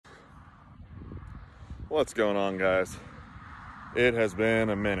What's going on, guys? It has been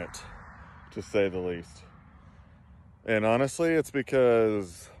a minute, to say the least. And honestly, it's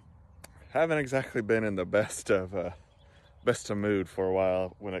because I haven't exactly been in the best of mood for a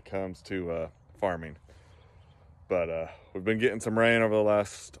while when it comes to farming. But we've been getting some rain over the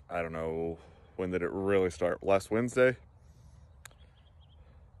last, I don't know, when did it really start? Last Wednesday? I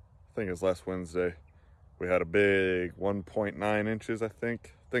think it was last Wednesday. We had a big 1.9 inches, I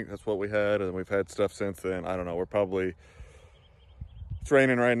think. I think that's what we had, and we've had stuff since then. I don't know. It's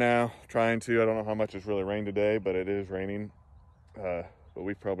raining right now. I don't know how much it's really rained today, but it is raining. But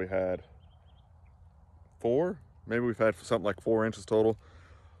we've probably had maybe we've had something like 4 inches total.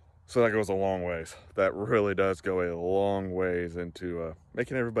 So that goes a long ways. That really does go a long ways into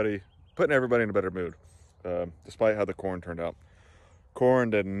putting everybody in a better mood, despite how the corn turned out. Corn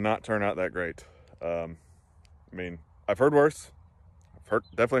did not turn out that great. I've heard worse.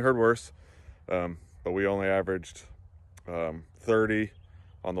 Definitely heard worse. But we only averaged 30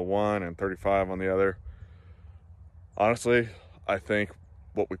 on the one and 35 on the other. Honestly, I think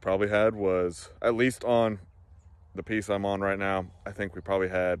what we probably had was, at least on the piece I'm on right now, I think we probably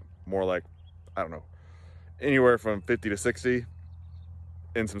had more like, I don't know, anywhere from 50 to 60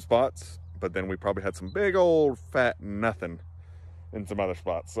 in some spots. But then we probably had some big old fat nothing in some other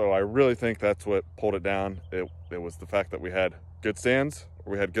spots. So I really think that's what pulled it down. It was the fact that we had good stands,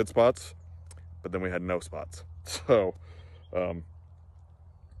 or we had good spots, but then we had no spots. So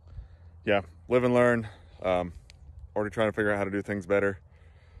yeah, live and learn. Already trying to figure out how to do things better.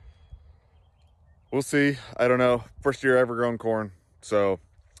 We'll see. I don't know. First year ever grown corn. So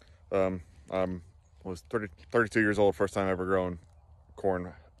I was 32 years old, first time ever grown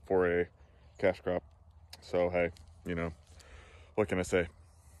corn for a cash crop. So hey, what can I say?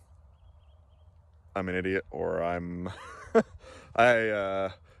 I'm an idiot, or I'm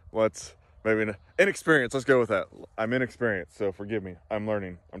maybe inexperienced. Let's go with that. I'm inexperienced, so forgive me. I'm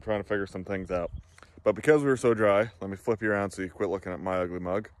learning. I'm trying to figure some things out. But because we were so dry, let me flip you around so you quit looking at my ugly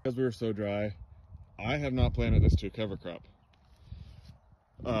mug. Because we were so dry, I have not planted this to a cover crop.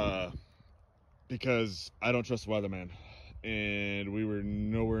 Because I don't trust the weatherman. And we were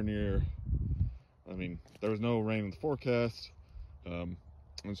nowhere near, there was no rain in the forecast.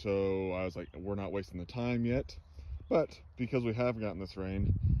 And so I was like, we're not wasting the time yet. But because we have gotten this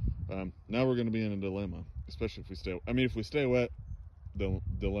rain, now we're going to be in a dilemma, especially if we stay wet, the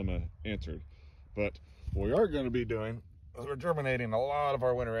dilemma answered. But what we are going to be doing is we're germinating a lot of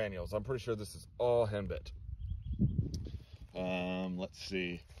our winter annuals. I'm pretty sure this is all henbit. Let's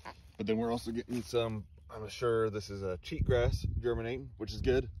see. But then we're also getting some, I'm sure this is a cheatgrass germinating, which is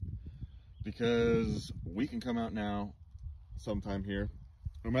good, because we can come out now sometime here.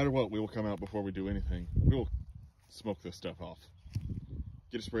 No matter what, we will come out before we do anything. We will smoke this stuff off.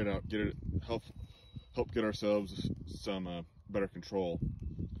 Get it sprayed out, help get ourselves some better control.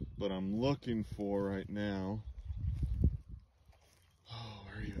 But I'm looking for right now,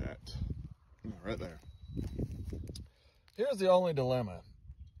 where are you at? Oh, right there. Here's the only dilemma.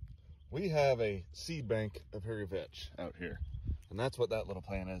 We have a seed bank of hairy vetch out here. And that's what that little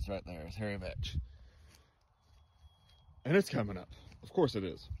plant is right there, is hairy vetch. And it's coming up. Of course it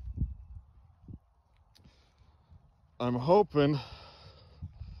is. I'm hoping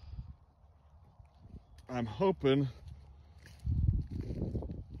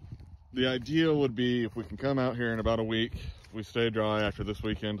the ideal would be if we can come out here in about a week, if we stay dry after this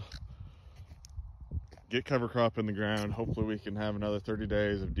weekend, get cover crop in the ground. Hopefully we can have another 30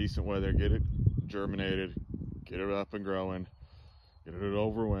 days of decent weather, get it germinated, get it up and growing, get it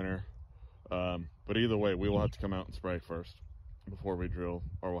over winter. But either way, we will have to come out and spray first before we drill,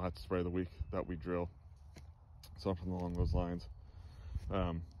 or we'll have to spray the week that we drill. Something along those lines.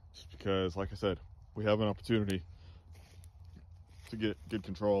 Just because, like I said, we have an opportunity to get good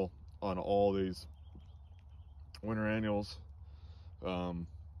control on all these winter annuals. And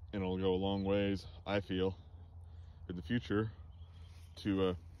it'll go a long ways, I feel, in the future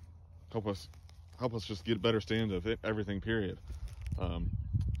to help us just get a better stand of everything, period.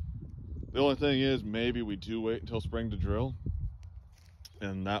 The only thing is, maybe we do wait until spring to drill,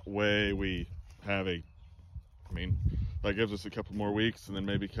 and that way we have that gives us a couple more weeks, and then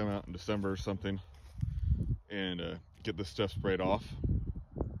maybe come out in December or something and get this stuff sprayed off.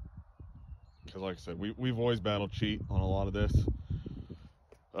 Because like I said, we've always battled cheat on a lot of this.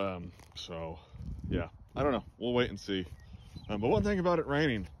 So yeah, I don't know. We'll wait and see. But one thing about it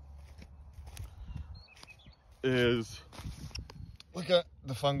raining is, look at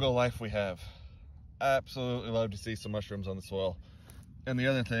the fungal life we have. I absolutely love to see some mushrooms on the soil. And the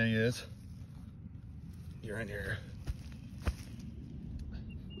other thing is, you're in here.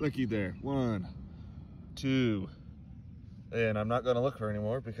 Looky there. 1, V2. And I'm not gonna look for any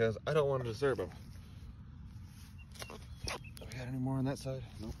more because I don't want to disturb them. Do we got any more on that side?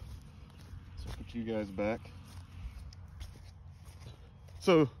 Nope. So put you guys back.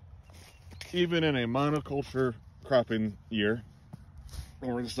 So even in a monoculture cropping year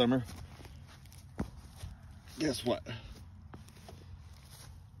over the summer, guess what?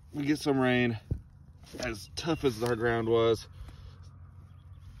 We get some rain, as tough as our ground was.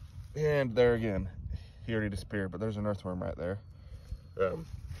 And there again, he already disappeared, but there's an earthworm right there.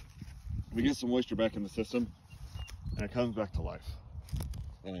 We get some moisture back in the system and it comes back to life.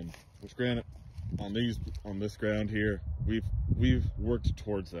 Which granted, on this ground here, we've worked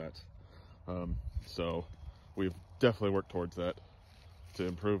towards that. So we've definitely worked towards that, to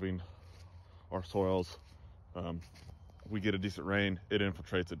improving our soils. We get a decent rain, it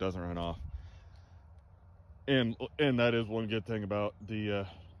infiltrates, it doesn't run off. And that is one good thing about the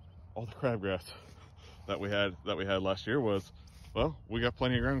all the crabgrass that we had last year was, well, we got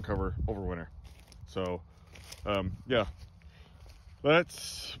plenty of ground cover over winter. So yeah, but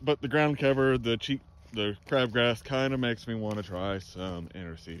the ground cover, the crabgrass kind of makes me want to try some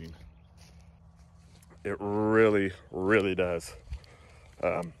interseeding. It really, really does.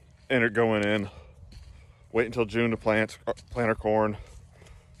 And going in, wait until June to plant our corn,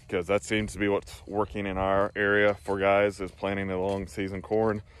 because that seems to be what's working in our area for guys, is planting a long season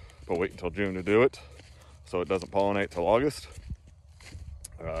corn, but wait until June to do it so it doesn't pollinate till August.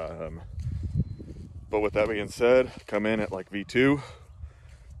 But with that being said, come in at like V2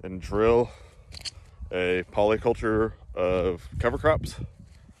 and drill a polyculture of cover crops.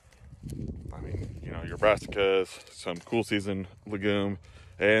 I mean, you know, your brassicas, some cool season legume,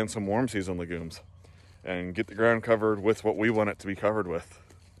 and some warm season legumes, and get the ground covered with what we want it to be covered with,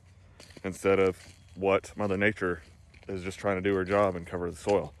 instead of what Mother Nature is just trying to do her job and cover the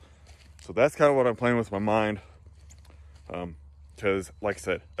soil. So that's kind of what I'm playing with my mind. Because like I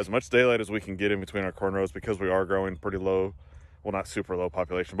said, as much daylight as we can get in between our corn rows, because we are growing pretty low, well, not super low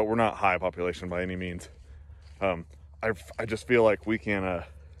population, but we're not high population by any means. I just feel like we can,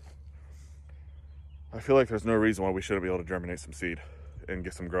 I feel like there's no reason why we shouldn't be able to germinate some seed and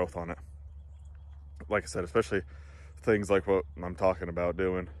get some growth on it. Like I said, especially things like what I'm talking about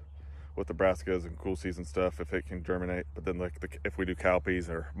doing with the brassicas and cool season stuff, if it can germinate. But then like if we do cowpeas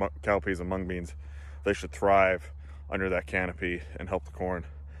and mung beans, they should thrive under that canopy and help the corn.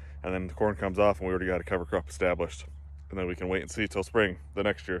 And then the corn comes off and we already got a cover crop established. And then we can wait and see till spring the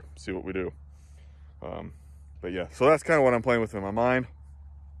next year, see what we do. But yeah, so that's kind of what I'm playing with in my mind.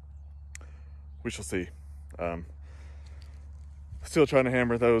 We shall see. Still trying to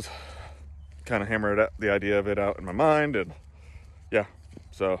hammer the idea of it out in my mind. And yeah,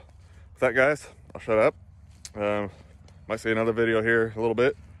 so with that, guys, I'll shut up. Might see another video here in a little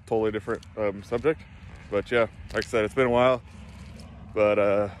bit, totally different subject. But yeah, like I said, it's been a while, but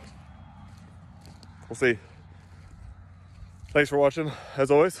we'll see. Thanks for watching. As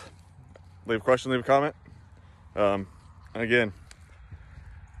always, leave a question, leave a comment. And again,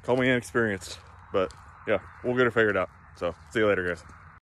 call me inexperienced, but yeah, we'll get it figured out. So see you later, guys.